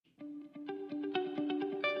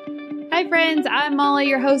Hi friends, I'm Molly,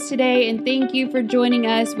 your host today, and thank you for joining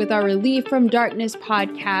us with our Relief from Darkness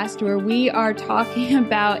podcast, where we are talking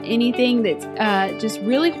about anything that's just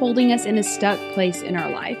really holding us in a stuck place in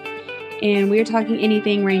our life. And we are talking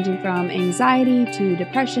anything ranging from anxiety to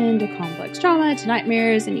depression to complex trauma to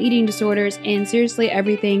nightmares and eating disorders, and seriously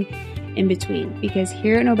everything in between. Because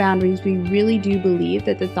here at No Boundaries, we really do believe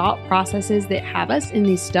that the thought processes that have us in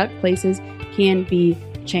these stuck places can be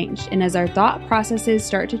changed. And as our thought processes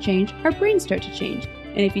start to change, our brains start to change.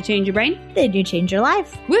 And if you change your brain, then you change your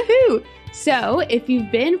life. Woohoo! So if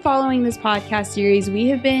you've been following this podcast series, we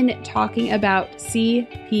have been talking about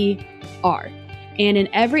CPR. And in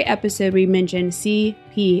every episode, we mention C,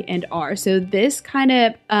 P, and R. So this kind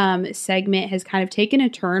of segment has kind of taken a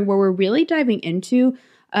turn where we're really diving into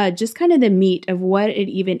just kind of the meat of what it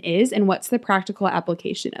even is and what's the practical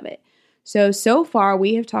application of it. So far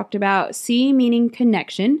we have talked about C meaning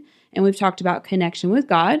connection, and we've talked about connection with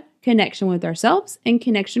God, connection with ourselves, and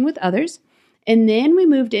connection with others. And then we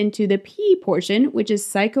moved into the P portion, which is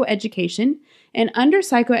psychoeducation. And under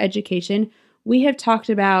psychoeducation, we have talked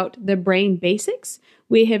about the brain basics.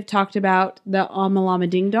 We have talked about the Amalama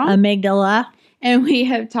Ding Dong. Amygdala. And we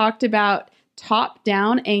have talked about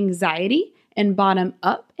top-down anxiety and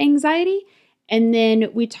bottom-up anxiety. And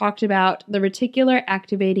then we talked about the reticular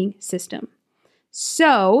activating system.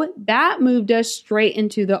 So that moved us straight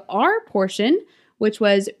into the R portion, which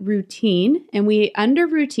was routine. And under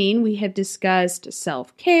routine, we have discussed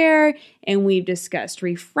self-care and we've discussed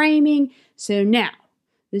reframing. So now,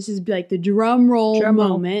 this is like the drum roll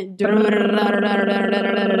moment.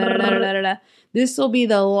 This will be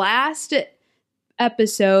the last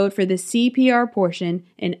episode for the CPR portion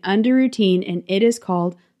and under routine, and it is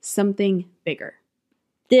called Something Bigger.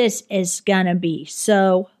 This is gonna be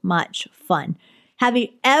so much fun. Have you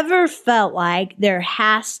ever felt like there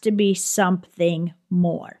has to be something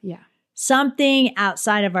more? Yeah. Something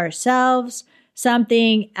outside of ourselves,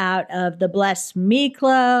 something out of the Bless Me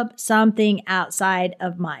Club, something outside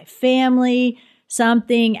of my family,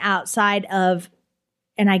 something outside of,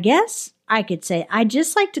 and I guess I could say, I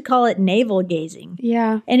just like to call it navel gazing.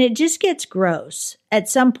 Yeah. And it just gets gross. At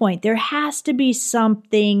some point, there has to be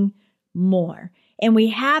something more. And we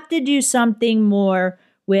have to do something more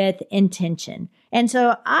with intention. And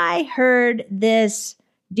so I heard this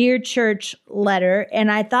Dear Church letter, and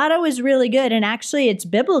I thought it was really good. And actually, it's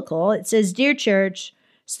biblical. It says, Dear Church,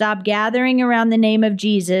 stop gathering around the name of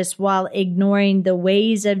Jesus while ignoring the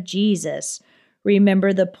ways of Jesus.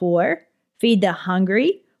 Remember the poor, feed the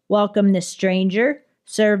hungry, welcome the stranger,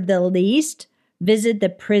 serve the least, visit the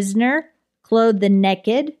prisoner, clothe the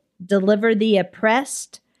naked, deliver the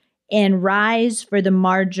oppressed, and rise for the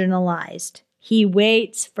marginalized. He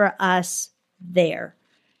waits for us there.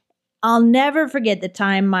 I'll never forget the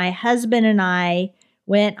time my husband and I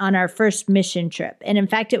went on our first mission trip. And in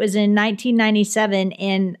fact, it was in 1997.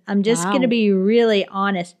 And I'm just going to be really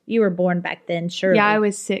honest. You were born back then, surely. Yeah, I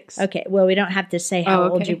was 6. Okay. Well, we don't have to say how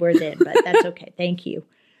old you were then, but that's okay. Thank you.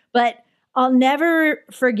 But I'll never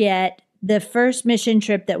forget the first mission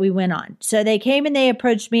trip that we went on. So they came and they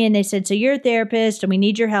approached me and they said, so you're a therapist and we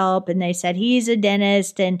need your help. And they said, he's a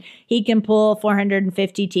dentist and he can pull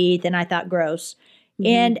 450 teeth. And I thought, gross. Mm-hmm.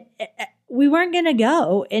 And we weren't going to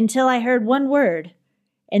go until I heard one word.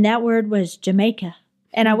 And that word was Jamaica.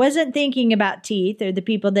 And I wasn't thinking about teeth or the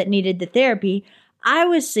people that needed the therapy. I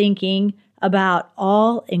was thinking about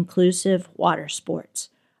all-inclusive water sports.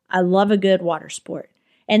 I love a good water sport.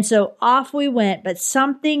 And so off we went, but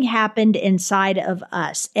something happened inside of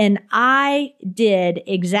us. And I did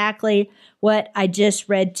exactly what I just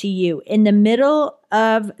read to you. In the middle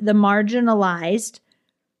of the marginalized,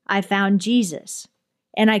 I found Jesus.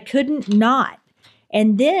 And I couldn't not.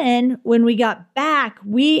 And then when we got back,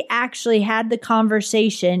 we actually had the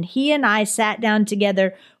conversation. He and I sat down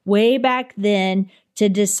together way back then to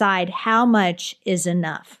decide how much is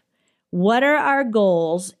enough. What are our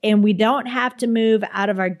goals? And we don't have to move out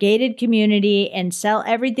of our gated community and sell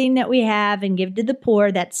everything that we have and give to the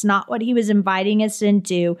poor. That's not what he was inviting us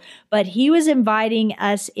into. But he was inviting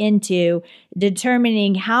us into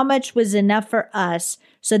determining how much was enough for us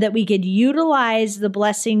so that we could utilize the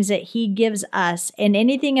blessings that he gives us. And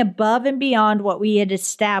anything above and beyond what we had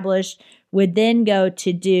established would then go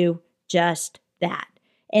to do just that.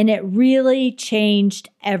 And it really changed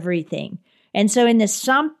everything. And so in the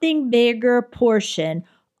something bigger portion,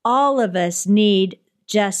 all of us need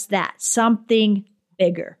just that, something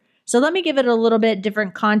bigger. So let me give it a little bit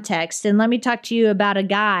different context. And let me talk to you about a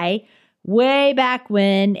guy way back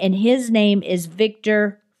when, and his name is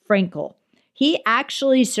Viktor Frankl. He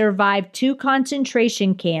actually survived 2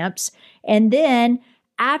 concentration camps. And then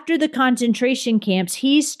after the concentration camps,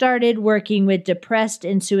 he started working with depressed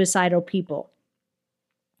and suicidal people.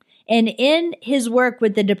 And in his work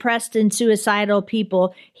with the depressed and suicidal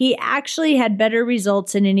people, he actually had better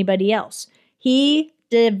results than anybody else. He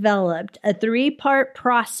developed a 3-part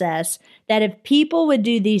process that if people would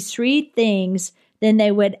do these 3 things, then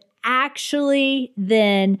they would actually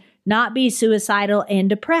then not be suicidal and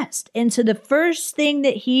depressed. And so the first thing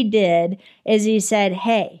that he did is he said,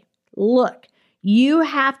 hey, look, you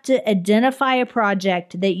have to identify a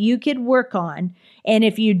project that you could work on. And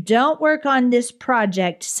if you don't work on this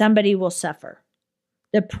project, somebody will suffer.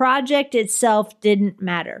 The project itself didn't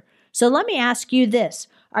matter. So let me ask you this.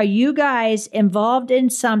 Are you guys involved in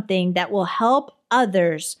something that will help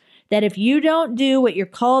others, that if you don't do what you're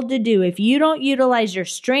called to do, if you don't utilize your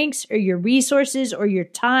strengths or your resources or your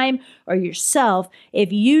time or yourself,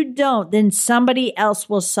 if you don't, then somebody else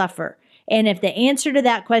will suffer? And if the answer to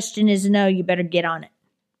that question is no, you better get on it.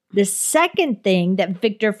 The second thing that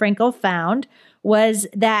Viktor Frankl found was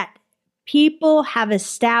that people have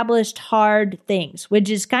established hard things, which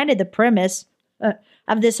is kind of the premise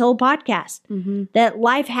of this whole podcast, that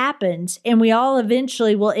life happens and we all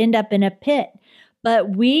eventually will end up in a pit.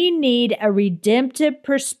 But we need a redemptive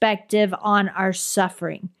perspective on our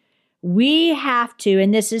suffering. We have to,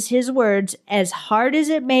 and this is his words, as hard as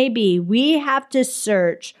it may be, we have to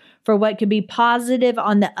search for what could be positive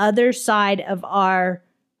on the other side of our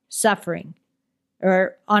suffering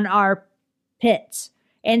or on our pits.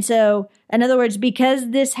 And so, in other words,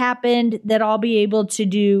 because this happened, that I'll be able to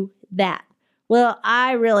do that. Well,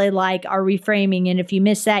 I really like our reframing. And if you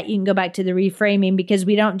miss that, you can go back to the reframing, because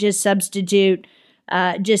we don't just substitute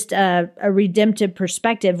just a redemptive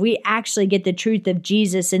perspective. We actually get the truth of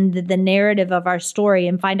Jesus and the narrative of our story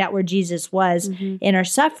and find out where Jesus was in our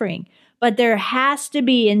suffering. But there has to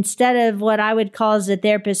be, instead of what I would call as a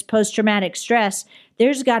therapist, post-traumatic stress,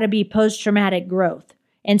 there's got to be post-traumatic growth.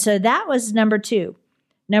 And so that was number 2.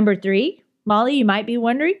 Number 3, Molly, you might be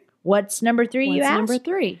wondering, what's number 3, you asked? Number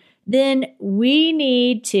 3? Then we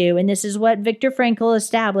need to, and this is what Viktor Frankl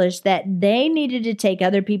established, that they needed to take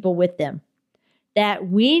other people with them. That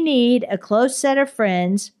we need a close set of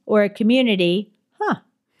friends or a community.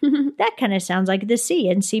 That kind of sounds like the C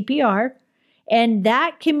in CPR. And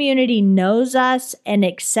that community knows us and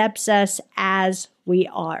accepts us as we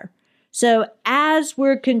are. So as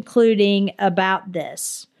we're concluding about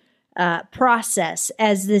this process,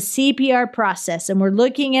 as the CPR process, and we're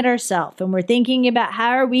looking at ourselves and we're thinking about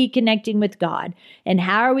how are we connecting with God and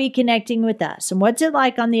how are we connecting with us and what's it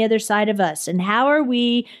like on the other side of us and how are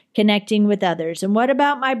we connecting with others and what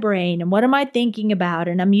about my brain and what am I thinking about,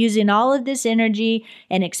 and I'm using all of this energy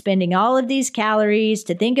and expending all of these calories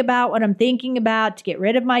to think about what I'm thinking about to get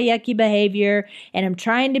rid of my yucky behavior, and I'm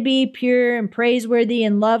trying to be pure and praiseworthy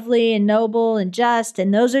and lovely and noble and just,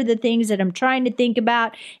 and those are the things that I'm trying to think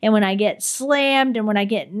about. And when I get slammed and when I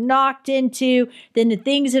get knocked into, then the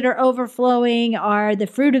things that are overflowing are the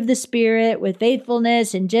fruit of the Spirit with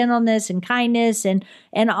faithfulness and gentleness and kindness and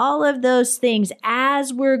all of those things.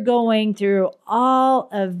 As we're going through all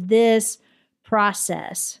of this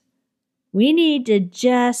process, we need to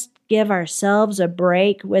just give ourselves a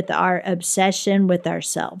break with our obsession with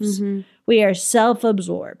ourselves. We are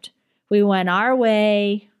self-absorbed. We went our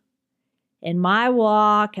way in my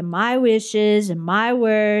walk and my wishes and my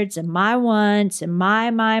words and my wants and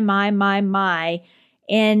my.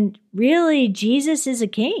 And really, Jesus is a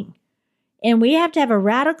king. And we have to have a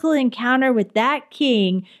radical encounter with that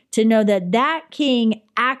king to know that that king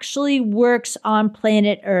actually works on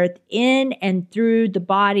planet Earth in and through the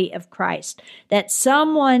body of Christ. That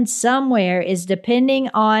someone somewhere is depending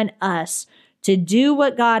on us to do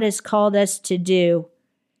what God has called us to do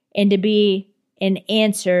and to be an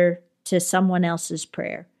answer to someone else's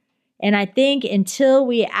prayer. And I think until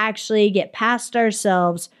we actually get past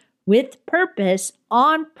ourselves with purpose,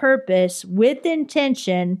 on purpose, with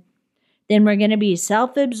intention, then we're going to be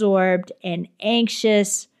self-absorbed and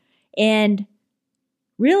anxious and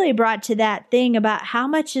really brought to that thing about how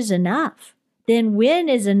much is enough. Then when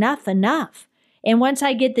is enough enough? And once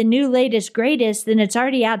I get the new, latest, greatest, then it's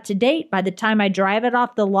already out to date by the time I drive it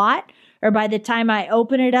off the lot or by the time I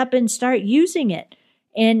open it up and start using it.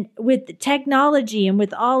 And with technology and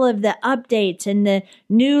with all of the updates and the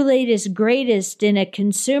new, latest, greatest in a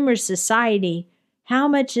consumer society, how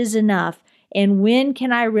much is enough? And when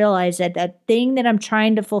can I realize that that thing that I'm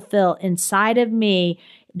trying to fulfill inside of me,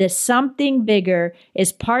 the something bigger,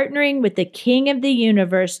 is partnering with the King of the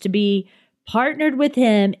universe to be partnered with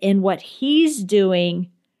him in what he's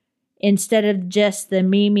doing instead of just the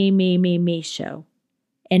me show.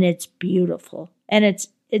 And it's beautiful. And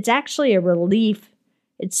it's actually a relief.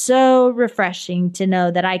 It's so refreshing to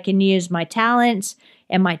know that I can use my talents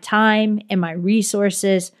and my time and my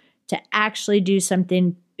resources to actually do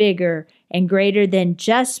something bigger and greater than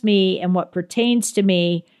just me and what pertains to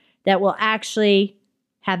me that will actually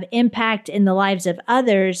have impact in the lives of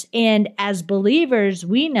others. And as believers,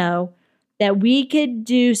 we know that we could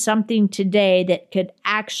do something today that could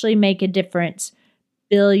actually make a difference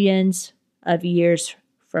billions of years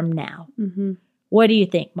from now. Mm-hmm. What do you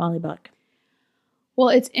think, Molly Buck? Well,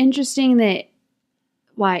 it's interesting that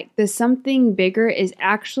like the something bigger is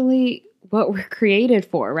actually what we're created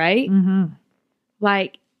for, right? Mm-hmm.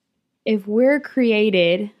 Like if we're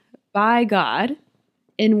created by God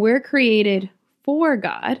and we're created for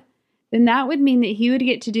God, then that would mean that he would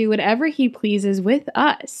get to do whatever he pleases with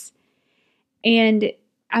us. And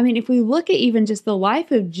I mean, if we look at even just the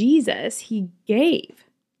life of Jesus, he gave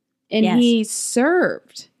and he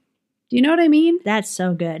served. Do you know what I mean? That's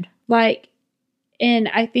so good. Like, and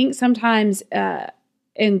I think sometimes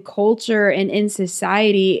in culture and in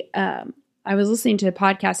society, I was listening to a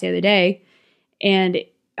podcast the other day, and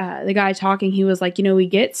the guy talking, he was like, you know, we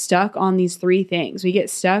get stuck on these three things. We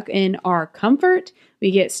get stuck in our comfort,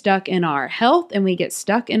 we get stuck in our health, and we get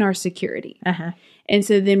stuck in our security. Uh-huh. And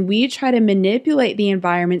so then we try to manipulate the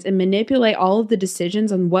environments and manipulate all of the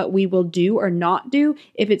decisions on what we will do or not do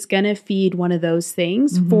if it's going to feed one of those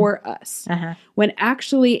things for us. Uh-huh. When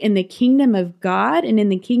actually in the kingdom of God and in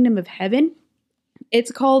the kingdom of heaven,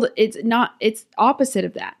 it's opposite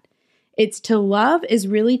of that. It's to love is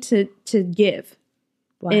really to give.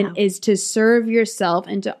 Wow. And is to serve yourself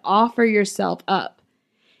and to offer yourself up.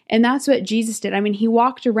 And that's what Jesus did. I mean, he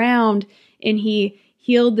walked around and he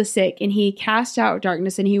healed the sick and he cast out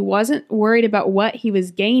darkness, and he wasn't worried about what he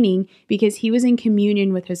was gaining because he was in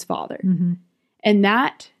communion with his Father. Mm-hmm. And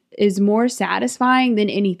that is more satisfying than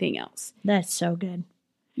anything else. That's so good.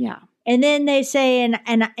 Yeah. And then they say,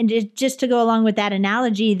 and just to go along with that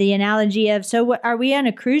analogy, the analogy of, so are we on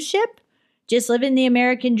a cruise ship? Just living the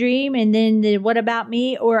American dream, and then what about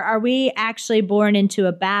me? Or are we actually born into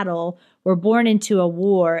a battle? We're born into a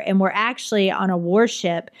war, and we're actually on a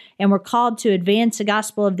warship, and we're called to advance the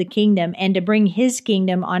gospel of the kingdom and to bring his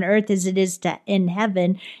kingdom on earth as it is in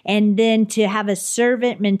heaven, and then to have a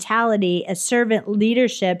servant mentality, a servant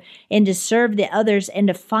leadership, and to serve the others and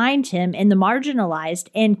to find him in the marginalized.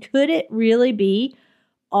 And could it really be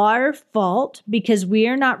our fault because we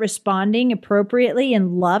are not responding appropriately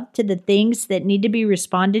in love to the things that need to be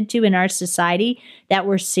responded to in our society, that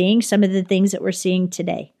we're seeing some of the things that we're seeing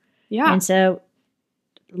today? Yeah. And so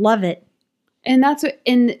love it. And that's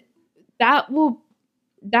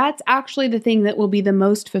actually the thing that will be the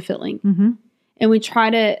most fulfilling. Mm-hmm. And we try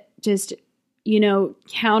to just,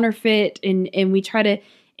 counterfeit and we try to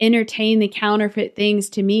entertain the counterfeit things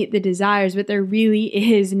to meet the desires, but there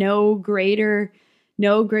really is no greater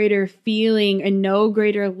feeling and no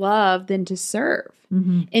greater love than to serve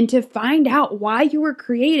and to find out why you were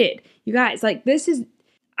created. You guys, like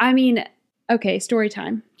okay, story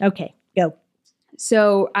time. Okay, go.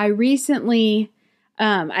 So I recently,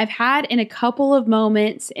 I've had in a couple of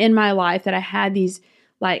moments in my life that I had these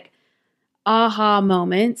like aha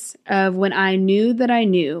moments of when I knew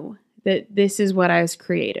that this is what I was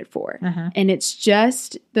created for. Uh-huh. And it's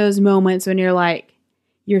just those moments when you're like,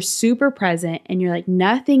 you're super present and you're like,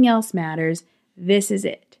 nothing else matters. This is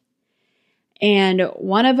it. And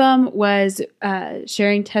one of them was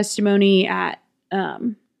sharing testimony at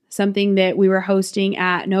something that we were hosting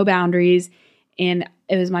at No Boundaries. And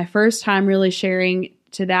it was my first time really sharing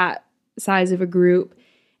to that size of a group.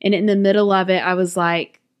 And in the middle of it, I was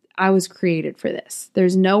like, I was created for this.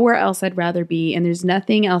 There's nowhere else I'd rather be. And there's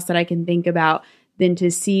nothing else that I can think about than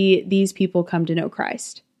to see these people come to know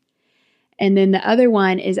Christ. And then the other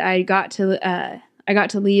one is I got to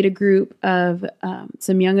lead a group of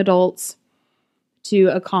some young adults to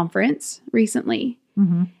a conference recently.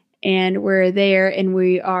 Mm-hmm. And we're there and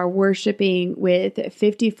we are worshiping with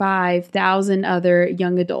 55,000 other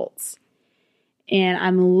young adults. And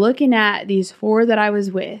I'm looking at these 4 that I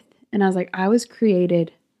was with, and I was like, I was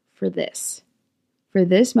created for this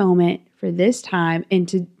moment, for this time, and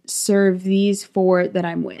to serve these 4 that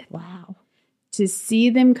I'm with. Wow. To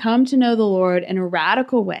see them come to know the Lord in a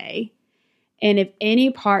radical way. And if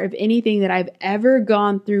any part of anything that I've ever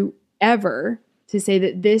gone through ever, to say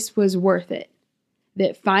that this was worth it.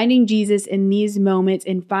 That finding Jesus in these moments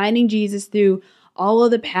and finding Jesus through all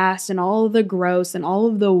of the past and all of the gross and all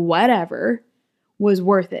of the whatever was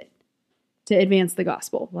worth it to advance the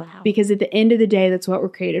gospel. Wow. Because at the end of the day, that's what we're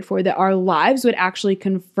created for, that our lives would actually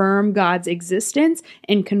confirm God's existence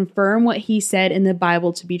and confirm what he said in the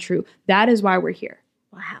Bible to be true. That is why we're here.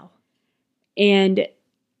 Wow. And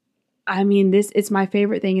it's my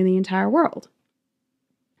favorite thing in the entire world.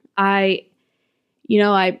 I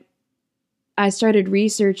started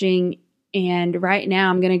researching, and right now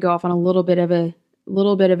I'm going to go off on a little bit of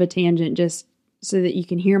a tangent just so that you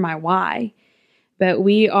can hear my why. But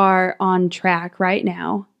we are on track right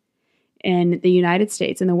now in the United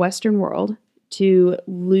States, in the Western world, to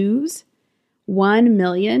lose 1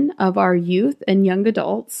 million of our youth and young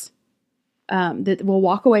adults that will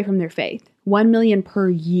walk away from their faith. 1 million per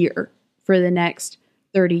year for the next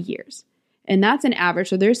 30 years. And that's an average.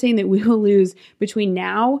 So they're saying that we will lose between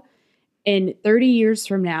now and 30 years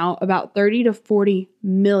from now, about 30 to 40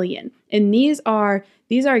 million. And these are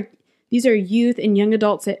youth and young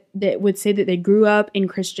adults that would say that they grew up in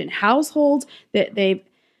Christian households, that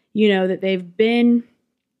they've been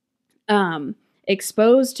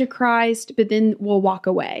exposed to Christ, but then will walk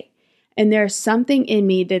away. And there's something in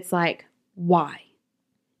me that's like, why?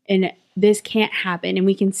 And this can't happen. And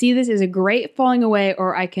we can see this as a great falling away,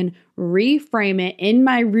 or I can reframe it in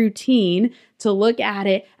my routine to look at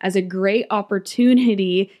it as a great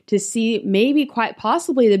opportunity to see maybe quite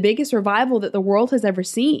possibly the biggest revival that the world has ever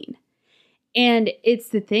seen. And it's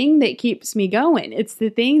the thing that keeps me going. It's the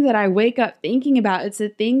thing that I wake up thinking about. It's the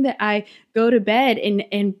thing that I go to bed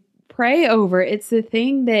and pray over. It's the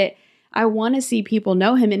thing that I want to see people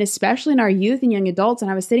know him, and especially in our youth and young adults.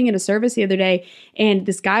 And I was sitting in a service the other day, and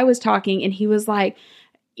this guy was talking, and he was like,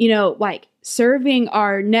 serving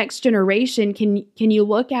our next generation, can you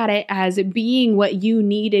look at it as being what you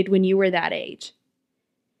needed when you were that age?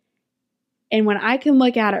 And when I can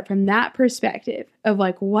look at it from that perspective of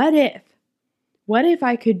like, what if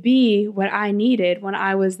I could be what I needed when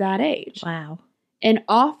I was that age? Wow. And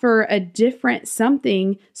offer a different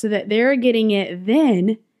something so that they're getting it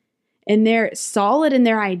then, and they're solid in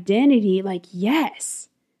their identity, like, yes,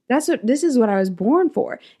 this is what I was born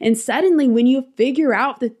for. And suddenly when you figure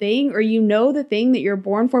out the thing, or the thing that you're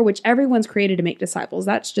born for, which everyone's created to make disciples,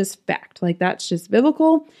 that's just fact. Like, that's just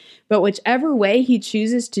biblical. But whichever way he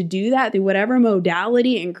chooses to do that, through whatever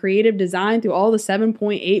modality and creative design, through all the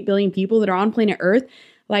 7.8 billion people that are on planet Earth,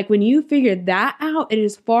 like when you figure that out, it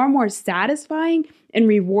is far more satisfying and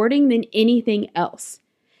rewarding than anything else.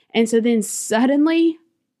 And so then suddenly,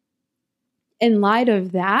 in light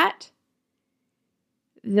of that,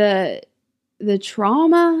 the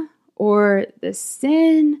trauma or the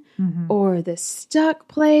sin or the stuck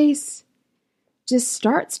place just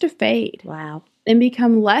starts to fade. Wow. And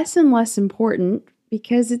become less and less important,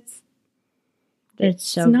 because it's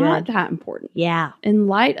not that important. Yeah. In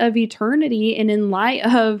light of eternity, and in light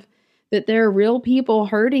of that there are real people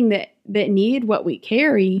hurting that need what we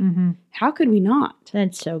carry, how could we not?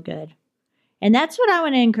 That's so good. And that's what I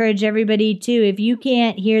want to encourage everybody too. If you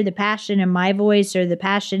can't hear the passion in my voice or the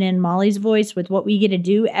passion in Molly's voice with what we get to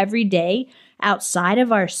do every day outside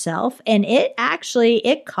of ourselves, and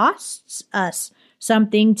it costs us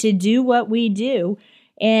something to do what we do.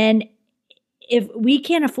 And if we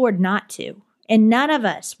can't afford not to, and none of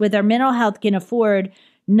us with our mental health can afford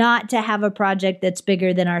not to have a project that's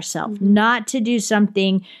bigger than ourselves, not to do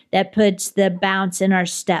something that puts the bounce in our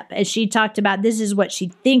step. As she talked about, this is what she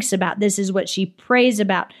thinks about. This is what she prays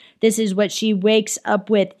about. This is what she wakes up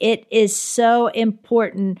with. It is so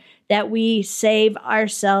important that we save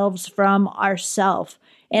ourselves from ourselves.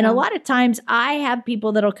 And a lot of times I have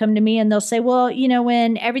people that'll come to me and they'll say, well,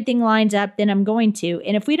 when everything lines up, then I'm going to.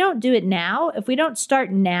 And if we don't do it now, if we don't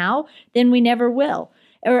start now, then we never will.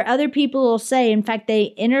 Or other people will say, in fact, they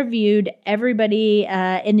interviewed everybody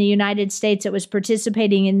in the United States that was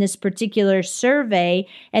participating in this particular survey.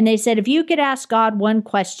 And they said, if you could ask God one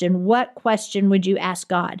question, what question would you ask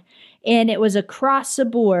God? And it was across the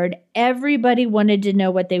board. Everybody wanted to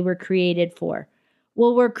know what they were created for.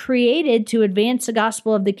 Well, we're created to advance the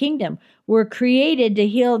gospel of the kingdom. We're created to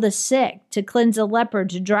heal the sick, to cleanse a leper,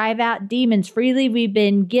 to drive out demons. Freely we've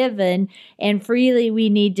been given, and freely we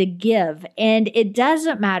need to give. And it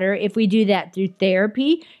doesn't matter if we do that through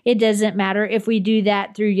therapy. It doesn't matter if we do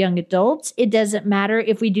that through young adults. It doesn't matter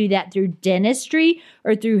if we do that through dentistry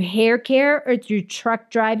or through hair care or through truck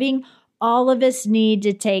driving. All of us need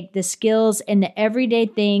to take the skills and the everyday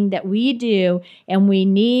thing that we do, and we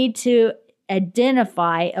need to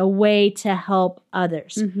identify a way to help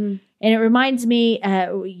others. And it reminds me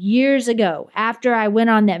years ago, after I went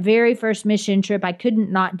on that very first mission trip, I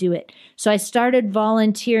couldn't not do it. So I started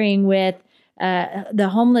volunteering with the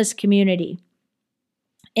homeless community.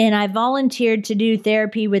 And I volunteered to do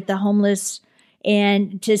therapy with the homeless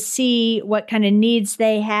and to see what kind of needs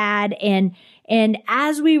they had. And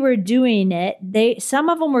as we were doing it, some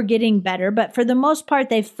of them were getting better, but for the most part,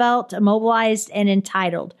 they felt immobilized and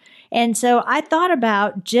entitled. And so I thought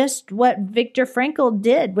about just what Viktor Frankl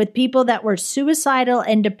did with people that were suicidal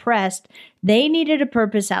and depressed. They needed a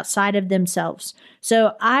purpose outside of themselves.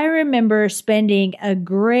 So I remember spending a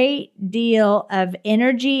great deal of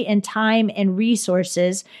energy and time and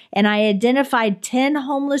resources, and I identified 10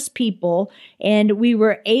 homeless people, and we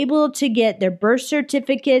were able to get their birth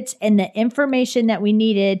certificates and the information that we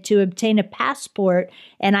needed to obtain a passport.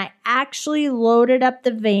 And I actually loaded up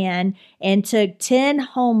the van and took 10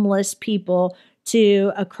 homeless people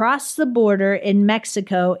to across the border in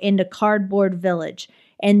Mexico into Cardboard Village.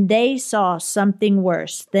 And they saw something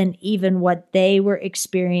worse than even what they were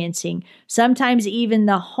experiencing. Sometimes even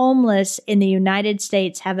the homeless in the United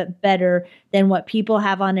States have it better than what people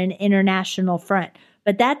have on an international front.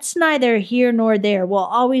 But that's neither here nor there. We'll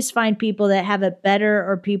always find people that have it better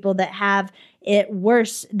or people that have it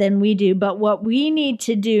worse than we do. But what we need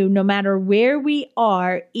to do, no matter where we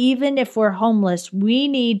are, even if we're homeless, we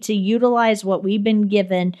need to utilize what we've been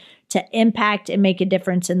given to impact and make a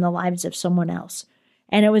difference in the lives of someone else.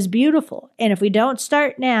 And it was beautiful. And if we don't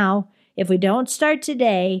start now, if we don't start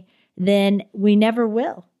today, then we never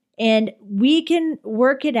will. And we can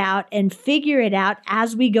work it out and figure it out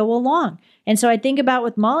as we go along. And so I think about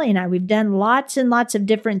with Molly and I, we've done lots and lots of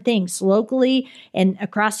different things locally and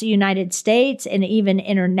across the United States and even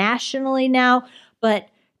internationally now. But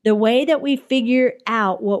the way that we figure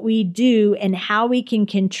out what we do and how we can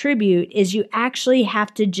contribute is you actually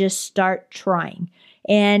have to just start trying.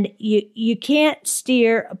 And you can't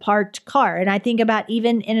steer a parked car. And I think about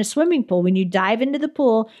even in a swimming pool, when you dive into the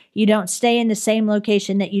pool, you don't stay in the same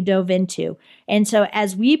location that you dove into. And so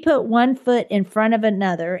as we put one foot in front of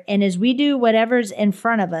another, and as we do whatever's in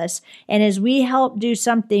front of us, and as we help do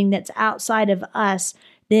something that's outside of us,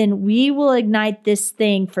 then we will ignite this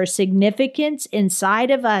thing for significance inside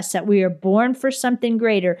of us, that we are born for something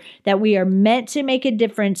greater, that we are meant to make a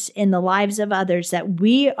difference in the lives of others, that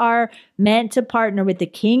we are meant to partner with the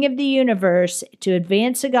King of the universe to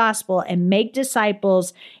advance the gospel and make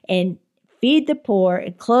disciples and feed the poor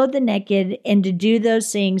and clothe the naked and to do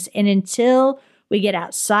those things. And until we get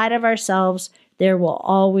outside of ourselves, there will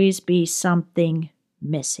always be something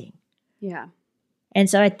missing. Yeah. And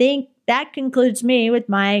so I think that concludes me with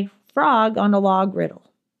my frog on a log riddle.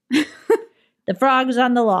 The frog's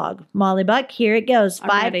on the log. Molly Buck, here it goes.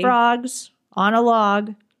 5 frogs on a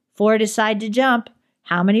log. 4 decide to jump.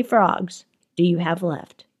 How many frogs do you have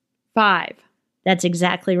left? 5. That's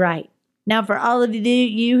exactly right. Now, for all of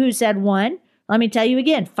you who said 1, let me tell you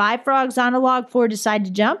again. 5 frogs on a log, 4 decide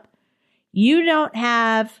to jump. You don't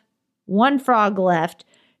have 1 frog left.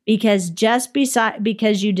 Because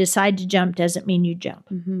because you decide to jump doesn't mean you jump.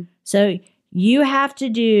 Mm-hmm. So you have to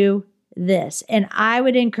do this. And I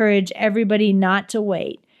would encourage everybody not to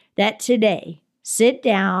wait. That today, sit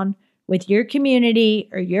down with your community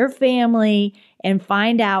or your family and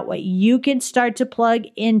find out what you can start to plug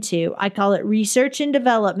into. I call it research and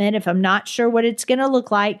development. If I'm not sure what it's going to look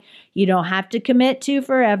like, you don't have to commit to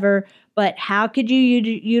forever. But how could you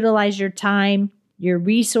utilize your time, your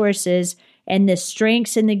resources, and the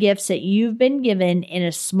strengths and the gifts that you've been given in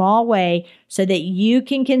a small way so that you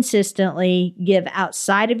can consistently give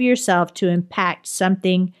outside of yourself to impact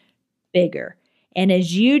something bigger. And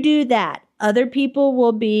as you do that, other people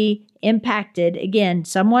will be impacted. Again,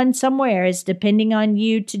 someone somewhere is depending on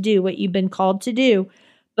you to do what you've been called to do.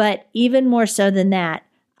 But even more so than that,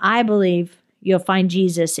 I believe you'll find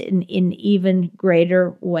Jesus in an even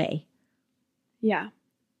greater way. Yeah.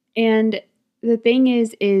 And the thing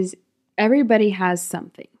is everybody has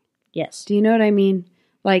something. Yes. Do you know what I mean?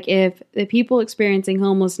 Like if the people experiencing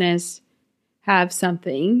homelessness have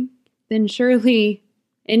something, then surely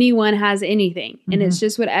anyone has anything. Mm-hmm. And it's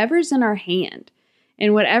just whatever's in our hand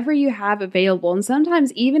and whatever you have available. And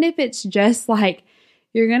sometimes even if it's just like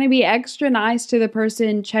you're going to be extra nice to the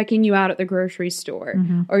person checking you out at the grocery store,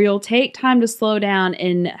 mm-hmm. or you'll take time to slow down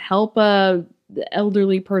and help the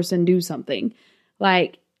elderly person do something.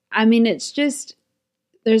 Like, I mean, it's just,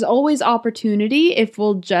 there's always opportunity if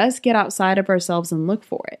we'll just get outside of ourselves and look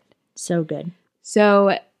for it. So good.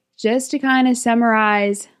 So just to kind of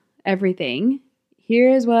summarize everything,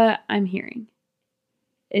 here is what I'm hearing,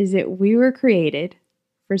 is that we were created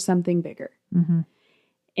for something bigger. Mm-hmm.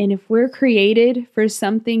 And if we're created for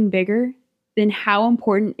something bigger, then how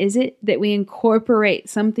important is it that we incorporate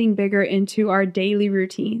something bigger into our daily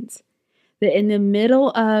routines? That in the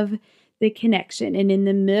middle of the connection and in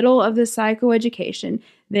the middle of the psychoeducation,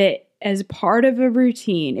 that as part of a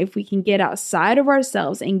routine, if we can get outside of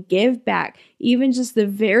ourselves and give back even just the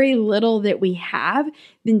very little that we have,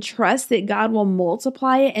 then trust that God will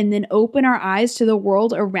multiply it and then open our eyes to the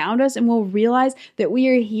world around us, and we'll realize that we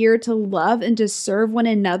are here to love and to serve one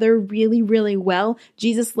another really, really well.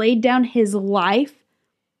 Jesus laid down his life.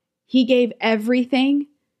 He gave everything.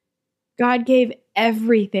 God gave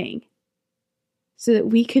everything so that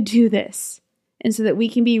we could do this and so that we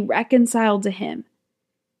can be reconciled to him.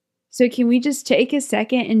 So can we just take a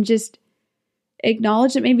second and just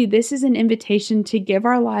acknowledge that maybe this is an invitation to give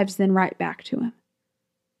our lives then right back to him?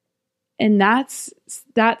 And that's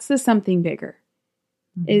the something bigger,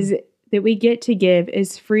 is that we get to give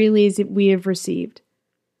as freely as we have received,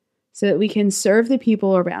 so that we can serve the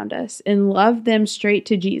people around us and love them straight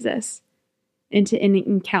to Jesus and to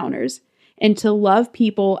encounters, and to love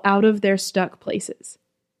people out of their stuck places,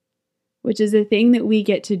 which is a thing that we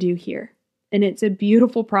get to do here. And it's a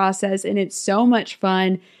beautiful process, and it's so much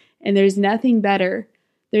fun. And there's nothing better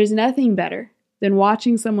than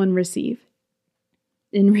watching someone receive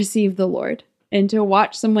the Lord, and to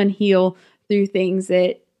watch someone heal through things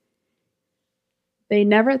that they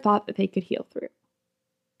never thought that they could heal through.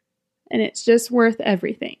 And it's just worth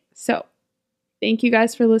everything. So thank you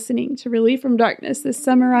guys for listening to Relief from Darkness. This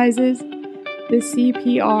summarizes the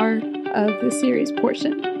CPR of the series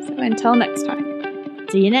portion. So until next time.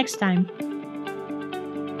 See you next time.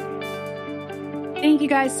 Thank you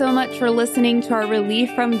guys so much for listening to our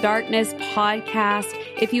Relief from Darkness podcast.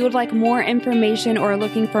 If you would like more information or are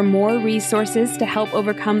looking for more resources to help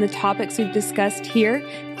overcome the topics we've discussed here,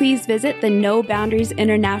 please visit the No Boundaries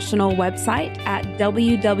International website at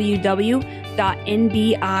www.nbint.org,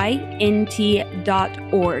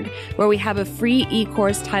 where we have a free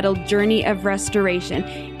e-course titled Journey of Restoration.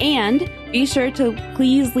 And be sure to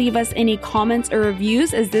please leave us any comments or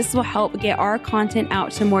reviews, as this will help get our content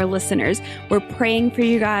out to more listeners. We're praying for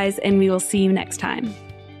you guys, and we will see you next time.